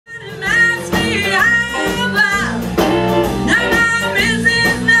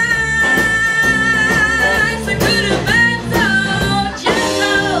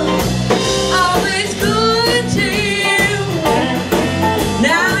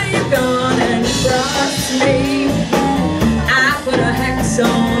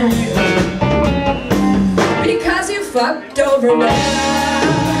fucked over now.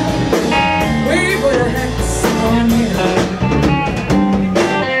 We put a hex on you.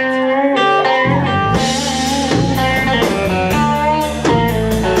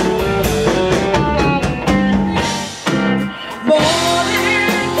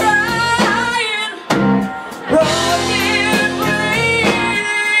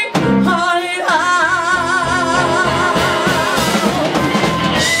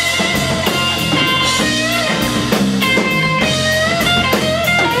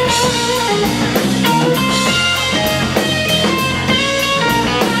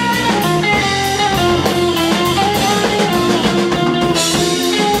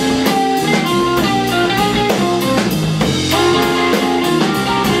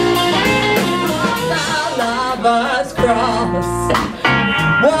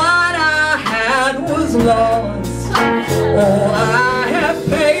 What I had was lost. Oh, I have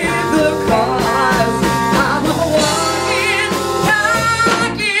paid the cost. I'm a walking,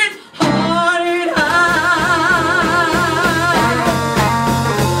 talking, haunted eye.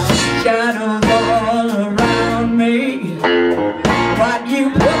 Shadows all around me. What you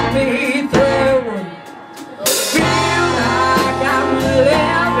put me through. Feel like I'm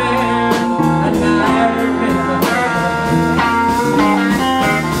living a nightmare.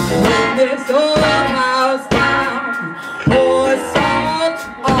 This old house down, pour salt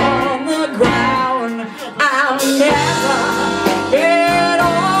on the ground. I'll never get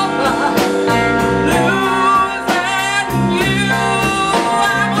over losing you.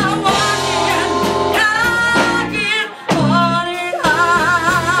 I'm a walking, talking, haunted eye.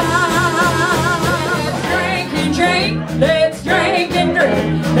 Let's drink and drink.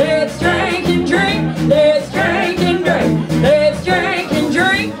 Let's drink and drink. Let's drink and drink. Let's drink and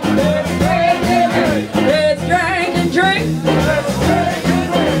drink. Let's drink and drink. Let's drink and drink.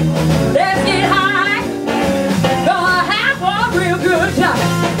 Let's get high. Gonna have one real good time.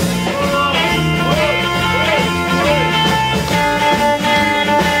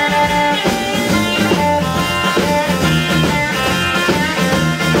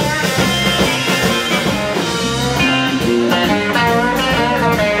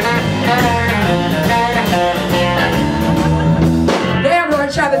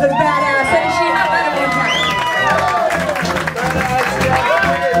 Chavez is badass. Say she have that one time.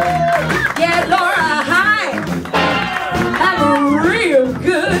 Yeah, Laura, hi. Have a real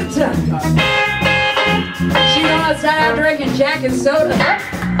good time. She knows how to drinking Jack and soda.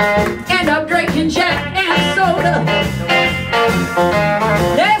 End up drinking Jack and soda.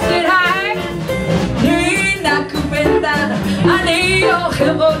 Let's get high. Need not cooping down. I need your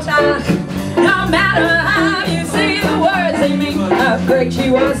hypnotize. No matter how you say the words they mean. How great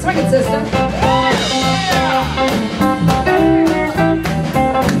you are, swing it, sister.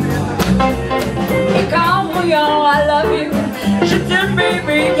 You call me on, I love you. Je t'aime,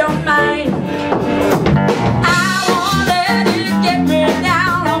 baby, you're mine. I won't let it get me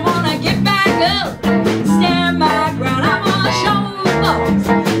down. I wanna get back up, stand my ground. I wanna show the folks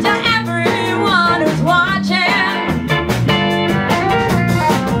to everyone who's watching.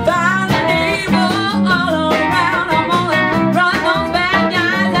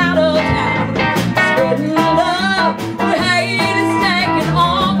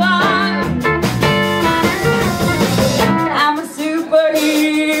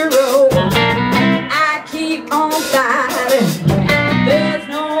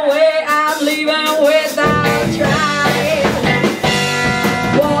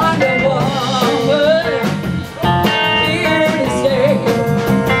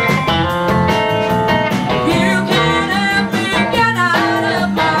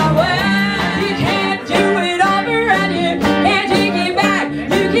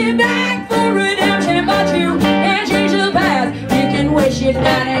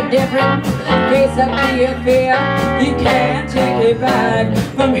 Different case of the affair. You can't take it back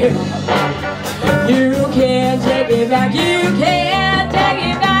from here. You can't take it back. You can't take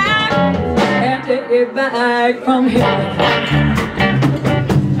it back. Can't take it back from here.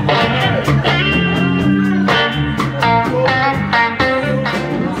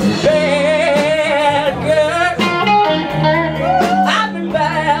 Bad girl. I've been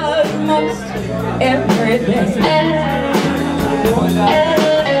bad most every day.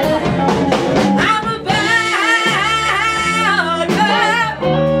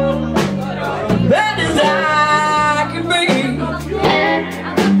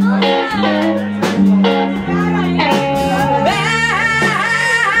 Bad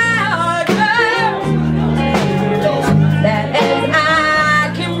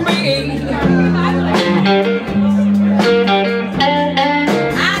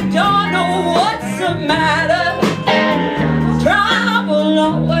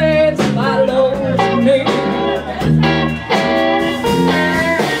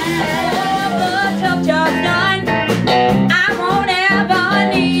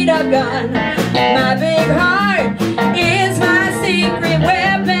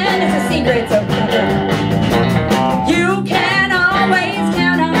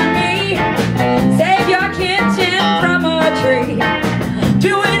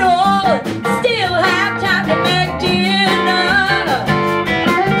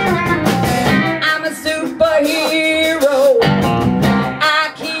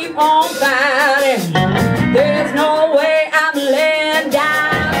fine.